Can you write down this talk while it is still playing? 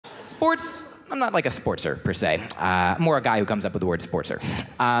Sports, I'm not like a sportser, per se. I'm more a guy who comes up with the word sportser.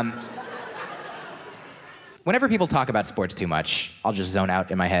 Whenever people talk about sports too much, I'll just zone out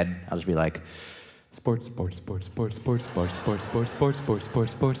in my head. I'll just be like, sports, sports, sports, sports, sports, sports, sports, sports, sports, sports,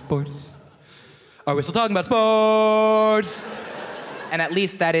 sports, sports, sports. Are we still talking about sports? And at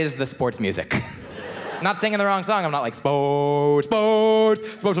least that is the sports music. Not singing the wrong song. I'm not like sports, sports,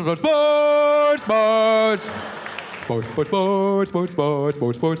 sports, sports, sports, sports. Sports, sports, sports, sports, sports,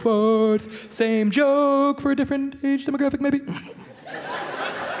 sports, sports, sports. Same joke for a different age demographic, maybe?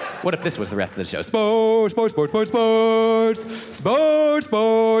 What if this was the rest of the show? Sports, sports, sports, sports, sports. Sports,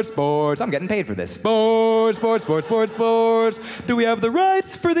 sports, sports. I'm getting paid for this. Sports, sports, sports, sports, sports. Do we have the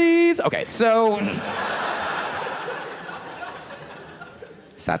rights for these? Okay, so...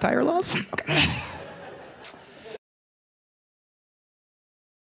 Satire laws? Okay.